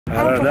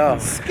I don't know.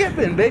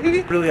 Skipping,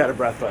 baby. Really out of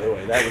breath, by the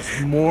way. That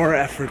was more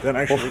effort than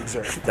I should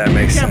exert. That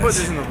makes sense. Can't put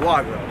this in the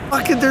vlog, though.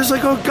 Fucking, there's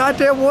like a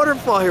goddamn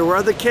waterfall here. We're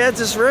on the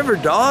Kansas River,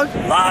 dog.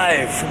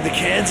 Live from the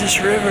Kansas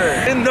River.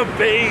 In the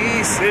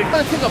basic. I'm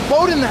gonna take a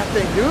boat in that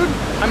thing, dude.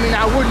 I mean,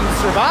 I wouldn't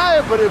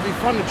survive, but it'd be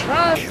fun to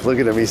try. Look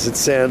at him, he's in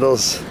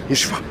sandals.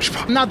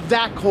 I'm not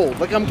that cold.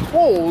 Like, I'm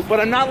cold, but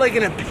I'm not like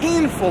in a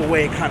painful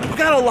way, kind of. I've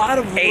got a lot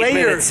of 8 layers.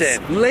 minutes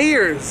in.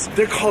 Layers.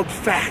 They're called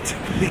fat.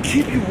 They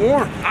keep you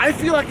warm. I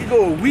feel like I could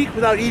go a week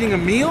without eating a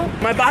meal.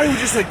 My body would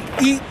just like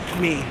eat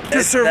me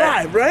to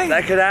survive, right?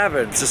 That could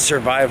happen. It's a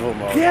survival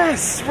mode.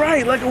 Yes,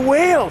 right, like a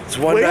whale. It's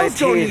Whales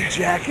don't 119. need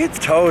jackets.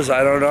 Toes,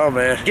 I don't know,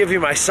 man. Give you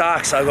my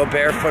socks. I'll go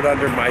barefoot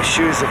under my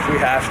shoes if we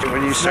have to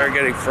when you start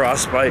getting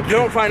frostbite. You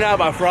don't find out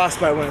about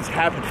frostbite when it's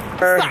happening. It's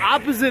the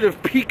opposite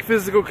of peak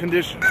physical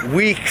condition.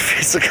 Weak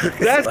physical.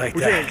 That's like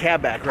we're that. taking a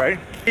cab back, right?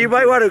 You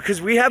might want to,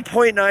 because we have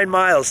 0.9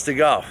 miles to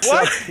go.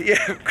 What? So, yeah,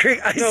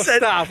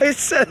 Stop. I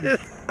said it.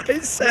 I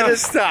said No, it.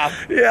 stop.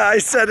 Yeah, I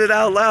said it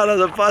out loud on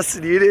the bus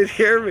and you didn't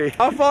hear me.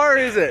 How far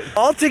is it?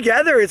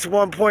 Altogether, it's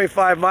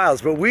 1.5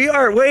 miles, but we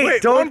are,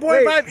 wait, don't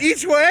 1.5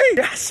 each way?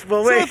 Yes,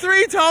 but wait. So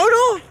 3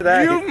 total?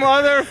 That- You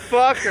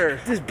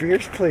motherfucker. This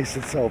beer's place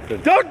that's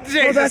open. Don't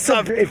change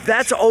Well, if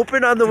that's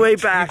open on the way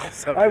back,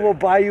 I will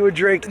buy you a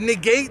drink.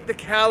 Negate the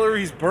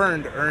calories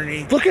burned,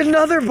 Ernie. Look at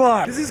another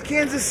bar. This is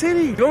Kansas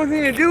City. The only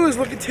thing to do is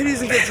look at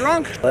titties and get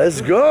drunk.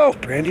 Let's go.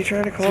 Brandy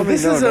trying to call So me?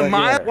 this No, is not a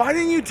mile. yet. Why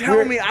didn't you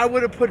tell me I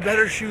would have put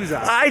better shoes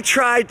on? I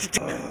tried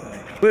to.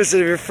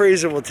 Listen, if you're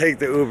freezing, we'll take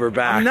the Uber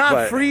back. I'm not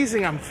but-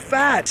 freezing. I'm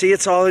fat. See,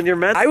 it's all in your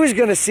mental. I was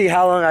gonna see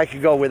how long I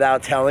could go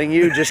without telling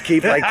you. Just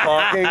keep like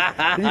talking.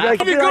 And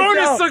you'd We're going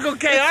to Circle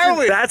K, are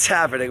we? That's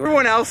happening.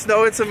 Everyone else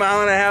know it's a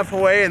mile and a half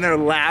away, and they're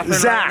laughing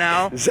right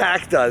now.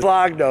 Zach does.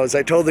 Vlog knows.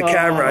 I told the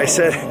camera. I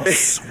said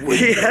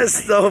he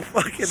has no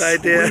fucking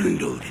idea.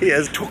 He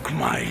has. Took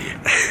my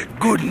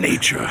good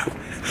nature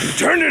and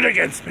turned it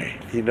against me.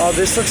 You know, oh,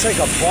 this looks like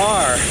a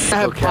bar.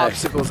 I have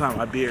popsicles on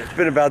my beer. It's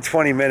been about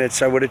 20 minutes.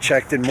 So I would have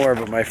checked in more,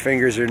 but my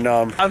fingers are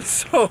numb. I'm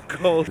so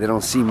cold. They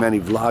don't see many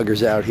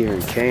vloggers out here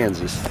in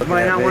Kansas. I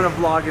might not want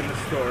to vlog in the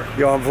store.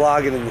 Yo, I'm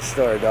vlogging in the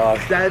store, dog.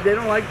 Dad, they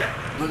don't like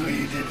that. Look what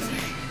you did to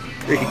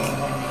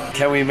me.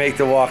 Can we make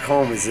the walk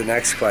home is the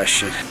next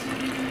question.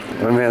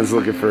 My man's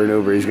looking for an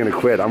Uber. He's gonna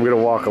quit. I'm gonna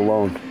walk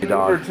alone.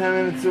 Dog. We're 10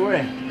 minutes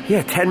away.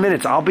 Yeah, 10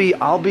 minutes. I'll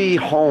be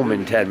home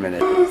in 10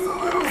 minutes.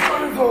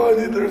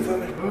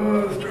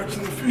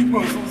 Stretching the feet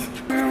muscles.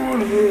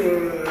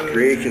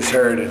 Greek is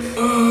hurting. Okay,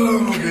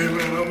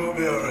 man, I'm gonna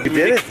be alright. You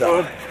did it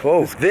though.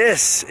 Whoa.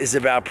 This is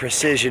about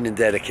precision and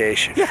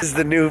dedication. This is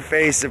the new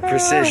face of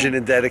precision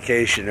and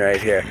dedication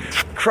right here.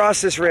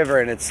 Cross this river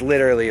and it's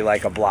literally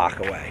like a block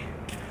away.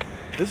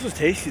 This was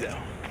tasty though.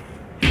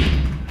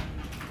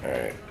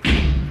 Alright.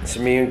 So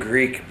me and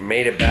Greek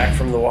made it back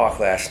from the walk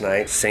last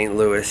night, St.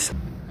 Louis.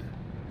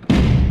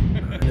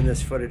 And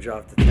this footage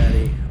off the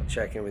Teddy. I'll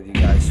check in with you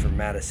guys from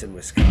Madison,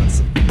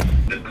 Wisconsin.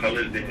 The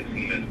colors didn't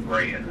seem as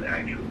bright as the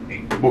actual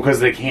pink. Well, because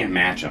they can't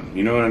match them.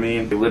 You know what I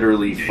mean? They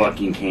literally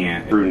fucking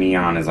can't. True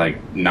neon is like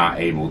not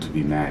able to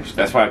be matched.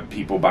 That's why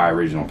people buy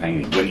original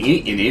painting. When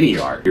in any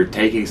art, you're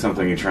taking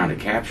something and trying to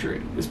capture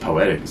it. It's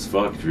poetic as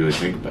fuck if you really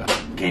think about it.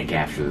 Can't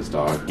capture this,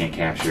 dog. Can't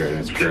capture it in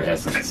its pure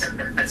essence.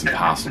 It's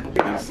impossible. And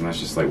that's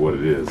just like what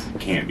it is.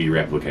 Can't be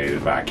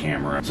replicated by a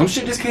camera. Some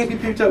shit just can't be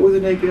picked up with a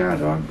naked eye,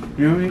 dog.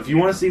 You know what I mean? If you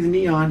want to see the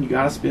neon, you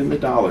gotta spend the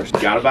dollars. You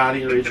gotta buy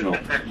the original.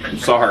 I'm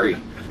sorry.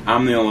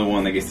 I'm the only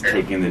one that gets to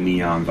take in the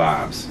neon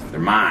vibes.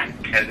 They're mine.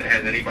 Has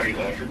anybody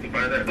offered to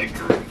buy that? Like,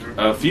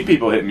 A few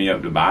people hit me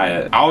up to buy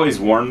it. I always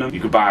warn them, you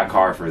could buy a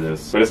car for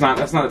this. But that's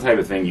not the type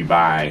of thing you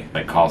buy,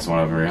 like call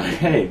someone up and you're like,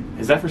 hey,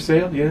 is that for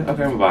sale? Yeah, okay, I'm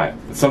gonna buy it.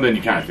 It's something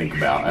you kind of think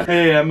about.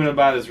 Hey, I'm gonna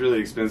buy this really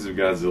expensive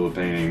Godzilla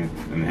painting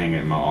and hang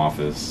it in my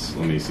office.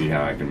 Let me see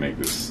how I can make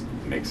this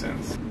make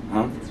sense.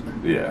 Huh?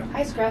 Yeah.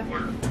 Hi, Scrub.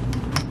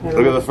 Look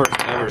at the first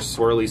ever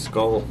swirly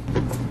skull.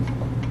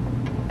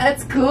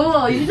 That's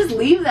cool. You should just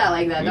leave that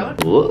like that, don't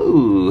you?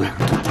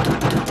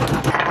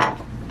 Whoa.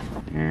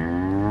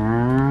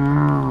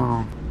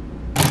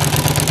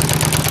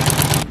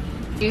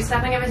 Do you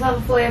stop and get myself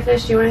a fillet of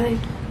fish? Do you want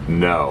anything?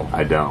 No,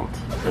 I don't.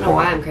 I don't know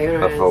why I'm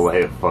craving a it.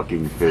 fillet of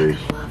fucking fish.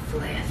 I love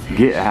fillet of fish.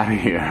 Get out of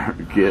here.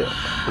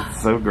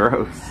 It's so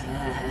gross.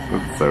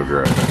 It's so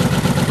gross.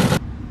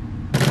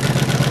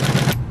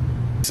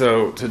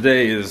 So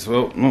today is,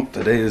 well, no,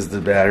 today is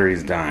the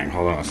battery's dying.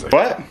 Hold on a second.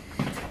 What?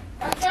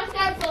 That's just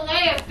that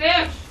fillet of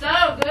fish.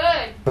 So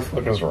good. What the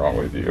fuck is wrong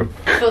with you?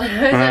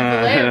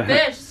 Fillet of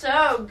fish.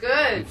 So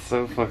good. It's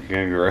so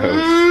fucking gross.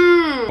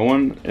 No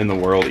one in the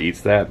world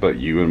eats that but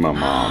you and my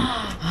mom.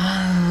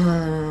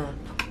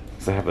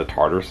 Does it have the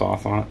tartar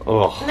sauce on it?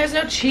 Ugh. And there's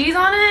no cheese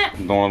on it?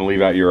 Don't want to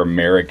leave out your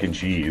American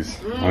cheese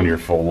on your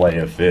fillet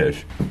of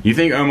fish. You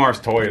think Omar's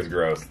toy is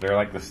gross. They're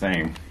like the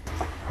same.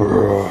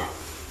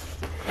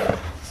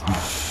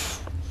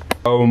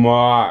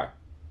 Omar.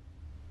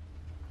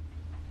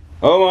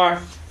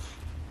 Omar.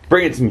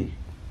 Bring it to me.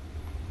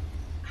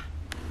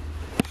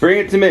 Bring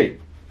it to me.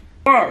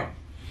 Omar.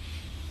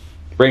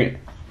 Bring it.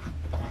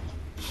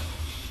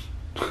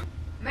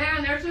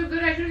 Man, they're too so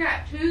good, I should've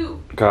got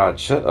 2. God,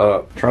 shut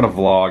up. I'm trying to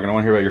vlog. I don't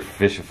want to hear about your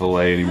fish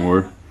fillet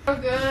anymore. So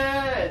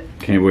good.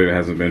 Can't believe it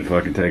hasn't been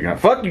fucking taken out.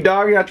 Fuck you,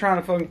 dog. You're not trying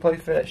to fucking play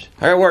fish.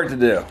 I got work to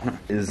do.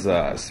 Is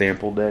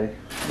sample day.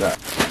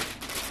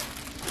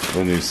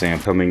 The new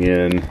sample coming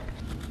in.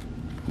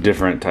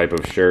 Different type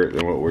of shirt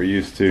than what we're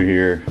used to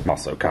here.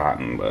 Also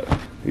cotton, but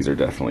these are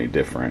definitely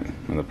different.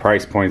 And the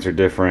price points are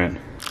different.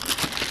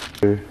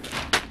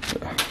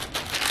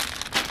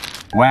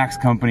 Wax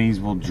companies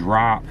will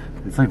drop.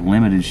 It's like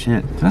limited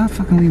shit. Did I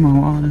fucking leave my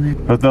wallet in there?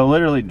 But they'll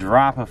literally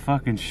drop a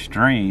fucking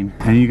strain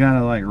and you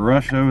gotta like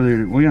rush over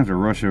there. Well, you don't have to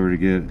rush over to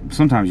get it.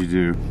 Sometimes you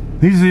do.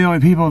 These are the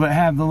only people that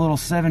have the little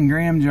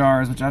 7-gram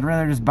jars, which I'd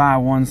rather just buy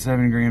one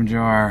 7-gram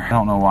jar. I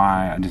don't know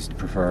why, I just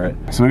prefer it.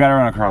 So we gotta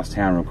run across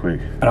town real quick.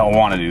 I don't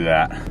wanna do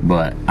that,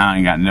 but I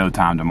ain't got no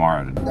time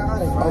tomorrow to do it.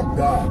 Oh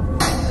God.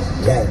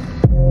 Yeah.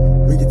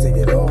 We can take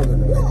it all in a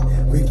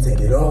minute. We can take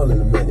it all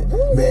in a minute.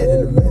 Man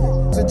in a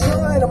minute. To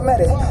try in a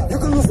minute. You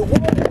can lose the war.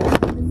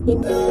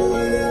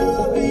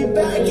 I'll be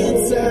back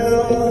in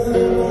town.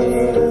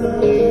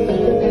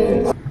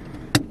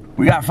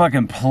 We got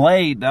fucking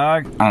played,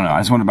 dog. I don't know, I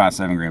just want to buy a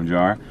 7-gram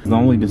jar. It's the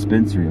only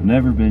dispensary. I've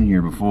never been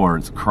here before.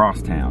 It's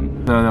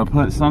crosstown. So they'll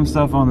put some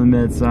stuff on the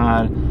med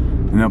side,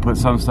 and they'll put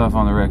some stuff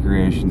on the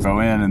recreation. Go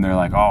in and they're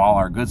like, oh, all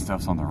our good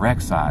stuff's on the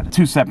rec side.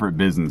 2 separate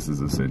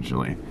businesses,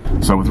 essentially.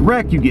 So with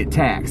rec, you get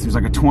taxed. There's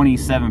like a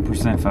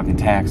 27% fucking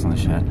tax on the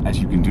shit, as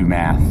you can do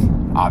math,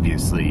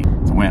 obviously.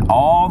 So I went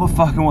all the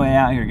fucking way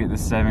out here to get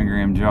this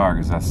 7-gram jar,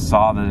 because I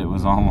saw that it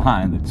was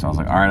online. So I was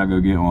like, all right, I'll go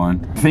get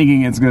one.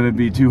 Thinking it's gonna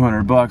be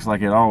 200 bucks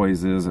like it always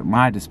is at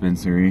my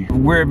dispensary.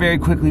 Where I very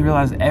quickly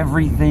realized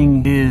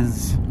everything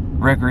is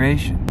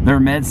recreation. Their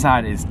med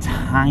side is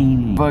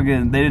tiny.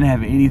 Fucking, they didn't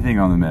have anything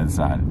on the med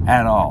side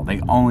at all. They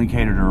only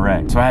catered to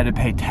rec. So I had to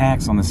pay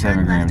tax on the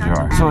 7-gram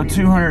jar. So a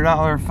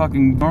 $200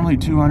 fucking, normally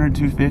 $200,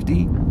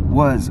 $250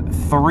 was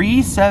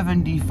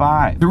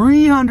 $375.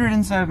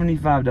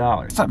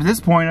 $375. So at this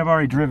point, I've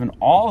already driven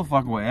all the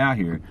fucking way out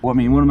here. Well, I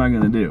mean, what am I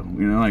gonna do?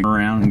 You know, like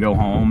around and go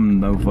home,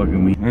 no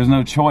fucking week. There's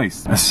no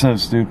choice. That's so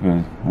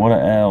stupid. What a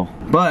L.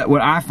 But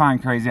what I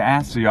find crazy, I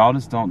asked you, y'all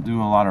just don't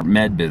do a lot of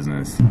med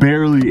business.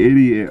 Barely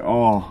any at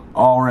all.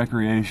 All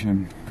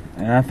recreation.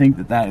 And I think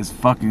that that is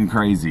fucking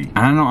crazy.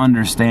 I don't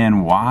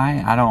understand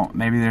why.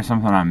 Maybe there's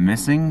something I'm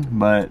missing,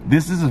 but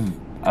this is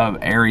a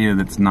area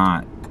that's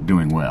not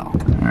doing well.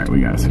 All right,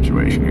 we got a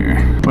situation here.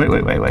 Wait.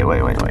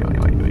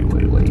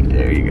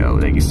 There you go,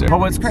 thank you, sir. But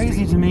what's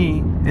crazy to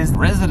me is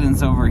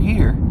residents over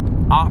here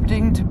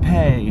opting to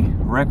pay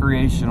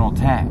recreational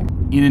tax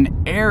in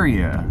an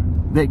area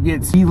that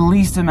gets the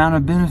least amount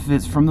of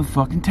benefits from the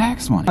fucking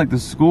tax money. Like the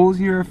schools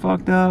here are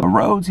fucked up, the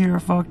roads here are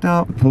fucked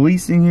up, the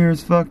policing here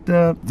is fucked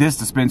up. This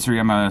dispensary,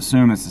 I'm gonna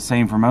assume it's the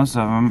same for most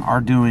of them,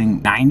 are doing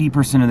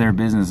 90% of their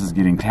business is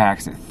getting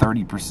taxed at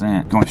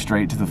 30%, going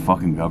straight to the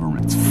fucking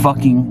government. It's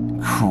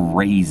fucking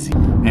crazy.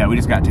 Yeah, we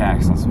just got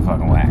taxed on some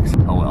fucking wax.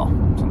 Oh well,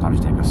 sometimes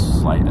you take a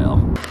slight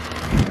L.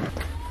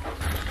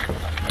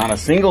 Not a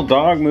single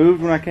dog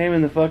moved when I came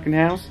in the fucking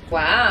house.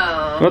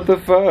 Wow. What the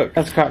fuck?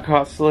 That's got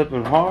caught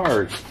slipping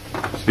hard.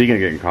 Speaking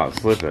of getting caught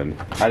slipping,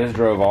 I just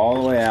drove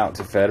all the way out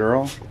to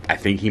Federal. I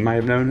think he might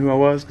have known who I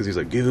was because he's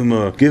like, give him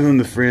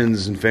the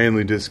friends and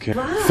family discount.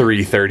 Wow.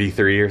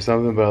 $3.33 or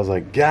something. But I was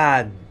like,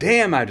 God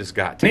damn, I just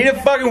got to. Need a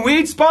fucking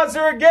weed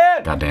sponsor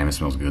again. God damn, it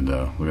smells good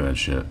though. Look at that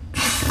shit.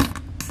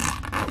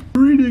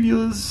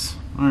 Ridiculous.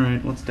 All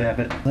right, let's dab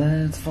it.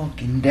 Let's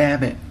fucking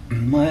dab it.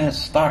 Let's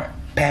start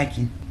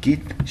packing.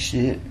 Get the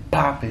shit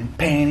popping.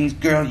 Panties,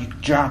 girl, you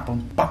drop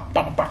them. Pop,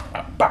 pop, pop,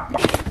 pop,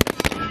 pop.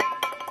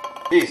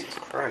 Jesus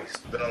Christ.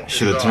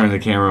 Should have turned the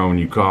camera on when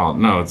you called.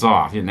 No, it's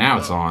off. Yeah, now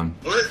it's on.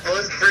 Let's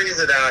freeze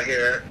it out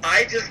here.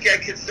 I just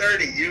get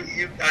concerned.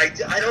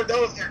 I don't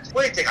know if you're...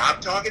 Wait, think I'm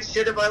talking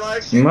shit in my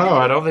live stream? No,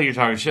 I don't think you're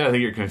talking shit. I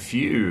think you're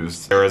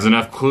confused. There was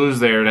enough clues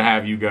there to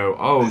have you go,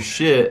 oh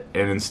shit,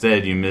 and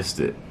instead you missed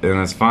it. And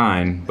that's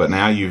fine. But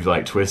now you've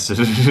like twisted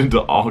it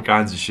into all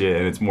kinds of shit,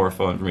 and it's more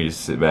fun for me to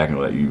sit back and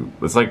let you...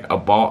 It's like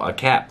a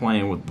cat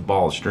playing with the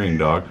ball of string,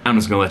 dog. I'm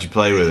just gonna let you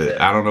play with it.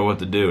 I don't know what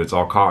to do. It's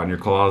all caught in your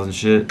claws and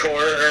shit.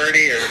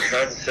 Ernie or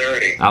Cousin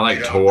Ernie. I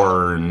like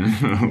torn.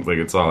 Like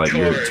it's all like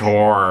you're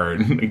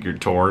torn. Like you're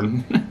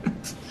torn.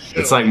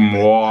 It's like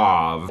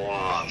mauve.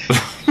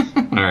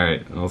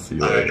 Alright, I'll see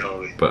you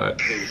later. Bye.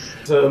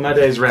 So my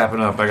day's wrapping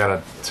up. I got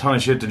a ton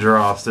of shit to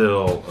draw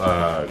still.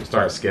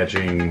 Start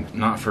sketching.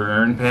 Not for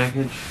earn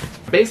package.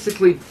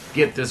 Basically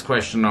get this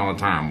question all the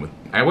time.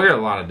 I wear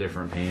a lot of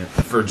different pants.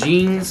 For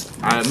jeans,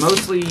 I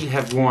mostly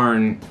have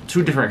worn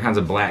 2 different kinds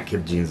of black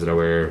kid jeans that I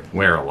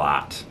wear a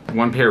lot.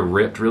 One pair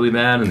ripped really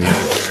bad, and the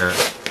other pair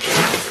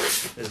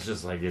is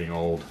just like getting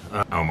old.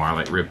 Omar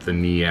like ripped the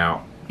knee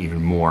out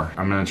even more.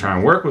 I'm gonna try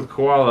and work with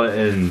Koala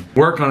and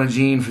work on a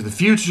jean for the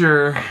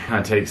future.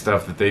 I take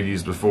stuff that they've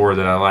used before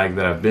that I like,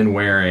 that I've been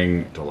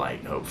wearing to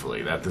like,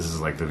 hopefully. This is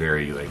like the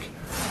very like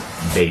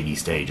baby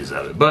stages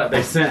of it. But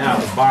they sent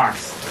out the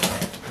box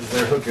because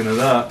they're hooking it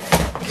up.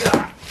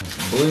 God.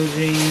 Blue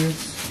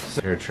jeans,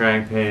 pair of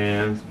track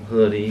pants,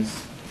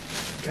 hoodies,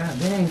 God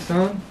dang,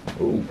 son.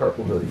 Ooh,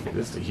 purple hoodie.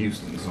 This is the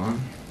Houston,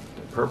 son.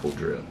 The purple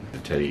drip. The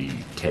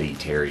Teddy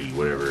Terry,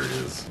 whatever it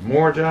is.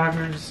 More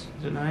joggers.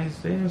 Is it nice?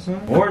 Damn,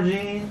 son. More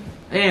jeans.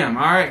 Damn,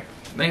 alright.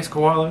 Thanks,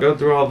 Koala. Go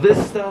through all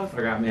this stuff.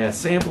 I got mad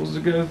samples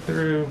to go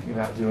through.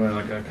 About doing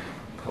like a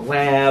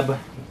collab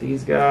with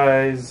these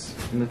guys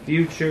in the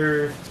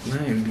future.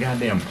 Man,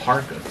 goddamn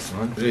parka,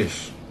 son.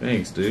 Fish.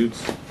 Thanks,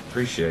 dudes.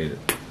 Appreciate it.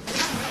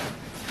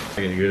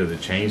 I gotta go to the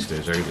chain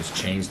stitch. I can just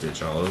chain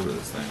stitch all over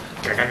this thing.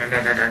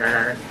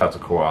 That's a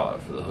Koala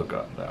for the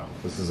hookup, though.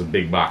 This is a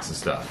big box of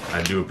stuff.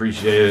 I do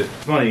appreciate it.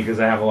 It's funny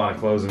because I have a lot of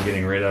clothes I'm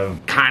getting rid of.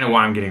 Kind of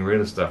why I'm getting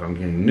rid of stuff. I'm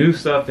getting new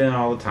stuff in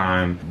all the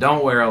time.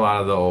 Don't wear a lot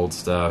of the old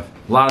stuff.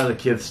 A lot of the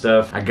kids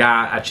stuff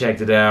I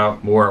checked it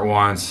out. Wore it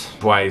once,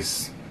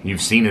 twice.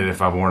 You've seen it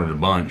if I've worn it a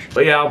bunch.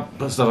 But yeah, I'll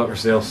put stuff up for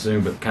sale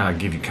soon, but kind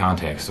of give you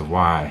context of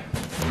why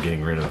I'm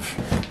getting rid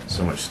of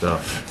so much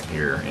stuff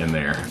here and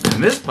there.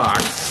 And this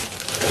box,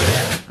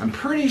 I'm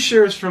pretty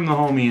sure it's from the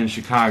homie in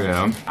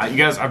Chicago. You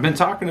guys, I've been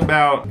talking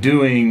about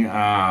doing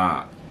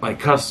like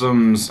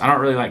customs. I don't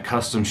really like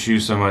custom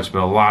shoes so much,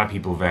 but a lot of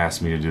people have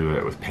asked me to do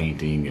it with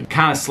painting, and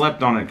kind of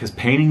slept on it because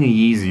painting the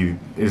Yeezy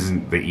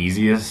isn't the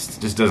easiest.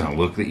 It just doesn't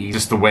look the easiest.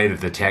 Just the way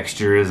that the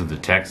texture is of the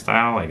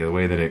textile, like the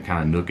way that it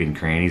kind of nook and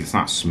crannies, it's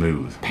not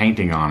smooth.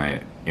 Painting on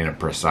it in a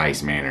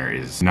precise manner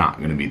is not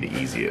going to be the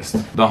easiest.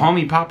 The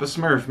homie Papa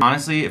Smurf,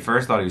 honestly, at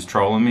first thought he was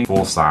trolling me.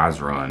 Full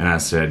size run. And I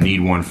said, need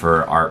one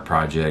for art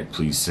project,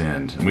 please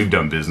send. And we've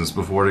done business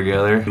before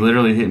together. He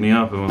literally hit me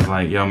up and was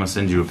like, yo, I'm gonna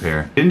send you a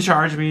pair. Didn't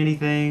charge me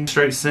anything.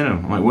 Straight sent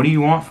him. I'm like, what do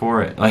you want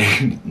for it?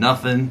 Like,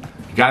 nothing.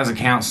 The guy's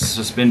account's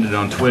suspended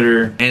on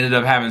Twitter. Ended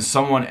up having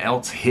someone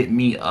else hit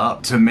me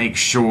up to make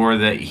sure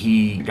that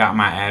he got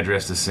my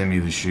address to send me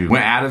the shoe.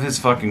 Went out of his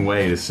fucking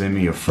way to send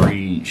me a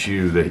free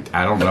shoe that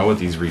I don't know what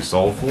these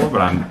resold for,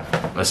 but I'm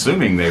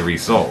assuming they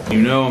resold.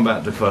 You know I'm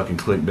about to fucking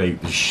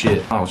clickbait the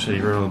shit. Oh shit,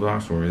 you wrote on the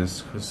box for me.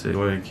 That's sick.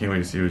 Boy, I can't wait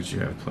to see what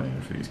you have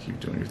planned for these. Keep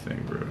doing your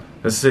thing, bro.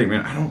 That's sick,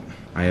 man.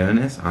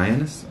 Ionis? I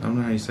don't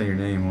know how you say your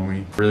name,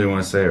 homie. Really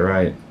want to say it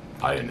right.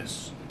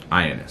 Ionis.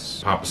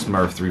 Papa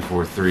Smurf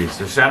 343.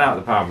 So shout out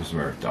to Papa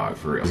Smurf, dog,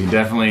 for real. He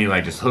definitely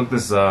like just hooked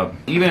this up,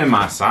 even in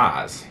my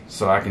size,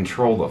 so I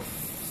control the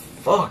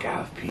fuck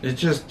out of people. It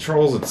just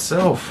trolls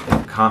itself.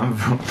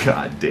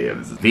 God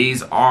damn.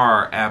 These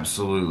are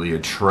absolutely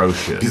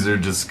atrocious. These are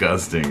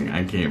disgusting.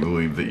 I can't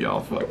believe that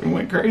y'all fucking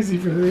went crazy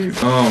for these.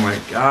 Oh my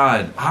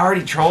god. I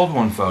already trolled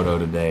one photo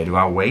today. Do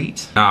I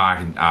wait? No,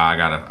 I've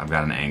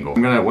got an angle.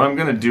 What I'm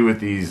gonna do with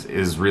these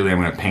is really I'm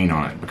gonna paint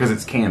on it because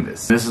it's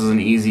canvas. This is an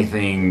easy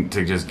thing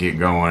to just get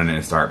going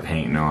and start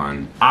painting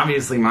on.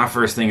 Obviously my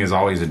first thing is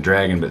always a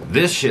dragon, but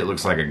this shit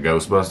looks like a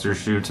Ghostbusters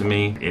shoe to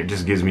me. It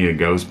just gives me a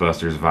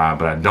Ghostbusters vibe,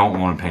 but I don't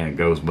want to paint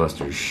a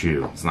Ghostbusters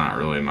shoe. It's not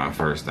really my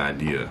first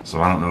idea.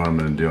 So I don't know what I'm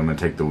gonna do. I'm gonna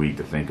take the week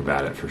to think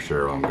about it for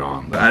sure while I'm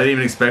gone. But I didn't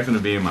even expect them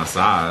to be in my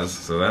size,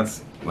 so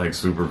that's like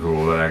super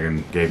cool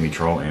that gave me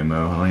troll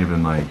ammo. I don't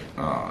even like,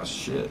 oh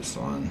shit,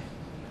 son.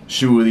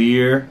 Shoe of the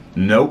year?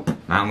 Nope.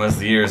 Not unless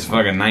the year is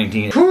fucking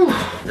 19. Whew.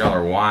 Y'all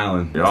are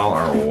wildin'. Y'all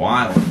are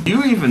wildin'. Do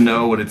you even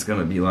know what it's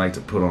gonna be like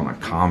to put on a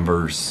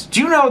Converse?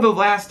 Do you know the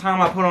last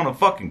time I put on a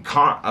fucking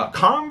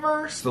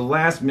Converse? The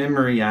last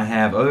memory I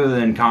have other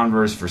than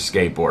Converse for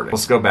skateboarding.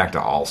 Let's go back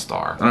to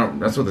All-Star.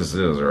 That's what this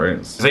is, right?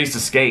 I used to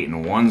skate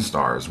in One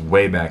Stars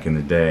way back in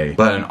the day.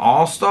 But an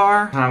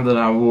All-Star, time that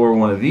I wore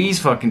one of these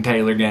fucking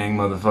Taylor Gang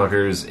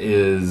motherfuckers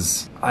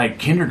is like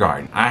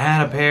kindergarten. I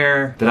had a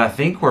pair that I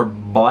think were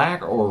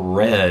black or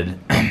red,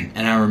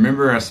 and I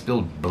remember I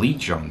spilled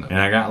bleach on them, and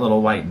I got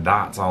little white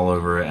dots all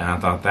over it, and I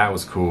thought that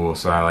was cool,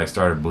 so I like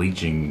started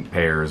bleaching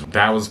pairs.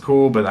 That was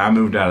cool, but I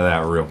moved out of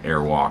that real.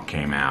 Airwalk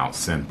came out,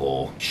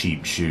 simple,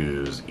 cheap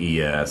shoes,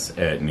 ES,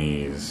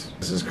 Etnies.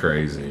 This is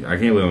crazy. I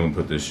can't believe I'm gonna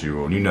put this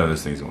shoe on. You know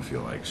this thing's gonna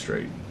feel like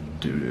straight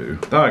doo-doo.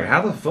 Dog,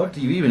 how the fuck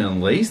do you even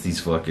unlace these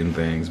fucking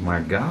things?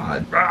 My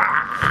god.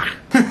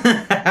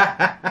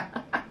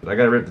 I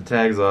gotta rip the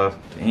tags off.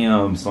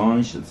 Damn,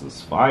 son, shit's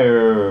is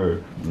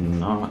fire.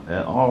 Not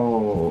at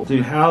all.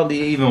 Dude, how do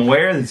you even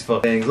wear these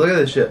fucking things? Look at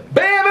this shit.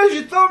 Bam, there's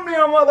your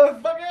thumbnail,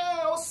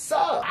 motherfucker. What's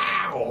up?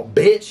 Ow,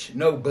 bitch.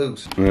 No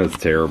boost. That's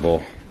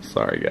terrible.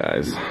 Sorry,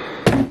 guys.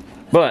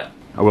 But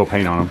I will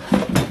paint on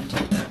them.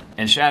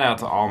 And shout out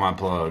to all my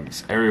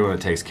plugs, everyone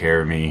that takes care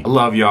of me. I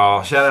love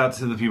y'all. Shout out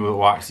to the people that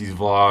watch these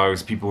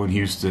vlogs, people in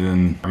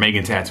Houston, are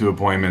making tattoo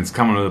appointments,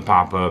 coming to the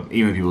pop-up,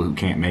 even people who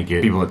can't make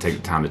it, people that take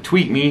the time to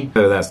tweet me,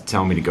 whether that's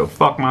telling me to go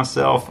fuck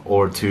myself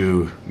or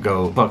to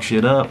go fuck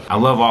shit up. I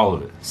love all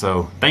of it.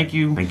 So thank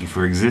you. Thank you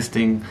for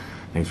existing.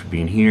 Thanks for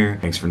being here.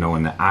 Thanks for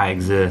knowing that I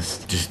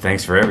exist. Just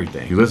thanks for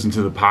everything. You listened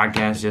to the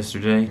podcast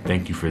yesterday.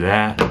 Thank you for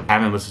that.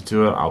 Haven't listened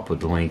to it, I'll put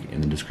the link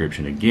in the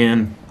description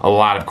again. A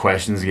lot of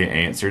questions get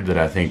answered that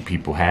I think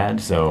people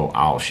had, so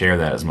I'll share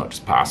that as much as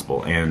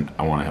possible. And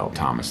I want to help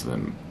Thomas and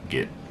them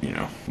get you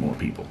know, more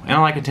people. And I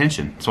like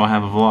attention, so I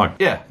have a vlog.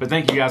 Yeah, but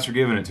thank you guys for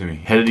giving it to me.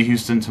 Headed to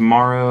Houston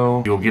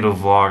tomorrow. You'll get a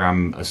vlog,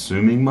 I'm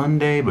assuming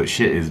Monday, but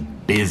shit is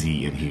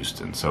busy in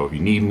Houston. So if you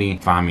need me,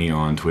 find me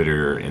on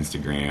Twitter,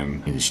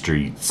 Instagram, in the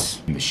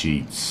streets, in the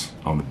sheets,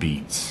 on the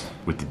beats,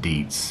 with the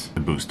deets,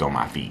 the boost on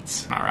my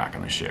feet. Not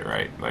rocking this shit,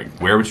 right?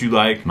 Like, wear what you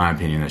like. My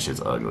opinion, that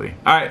shit's ugly.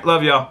 All right,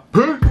 love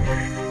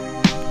y'all.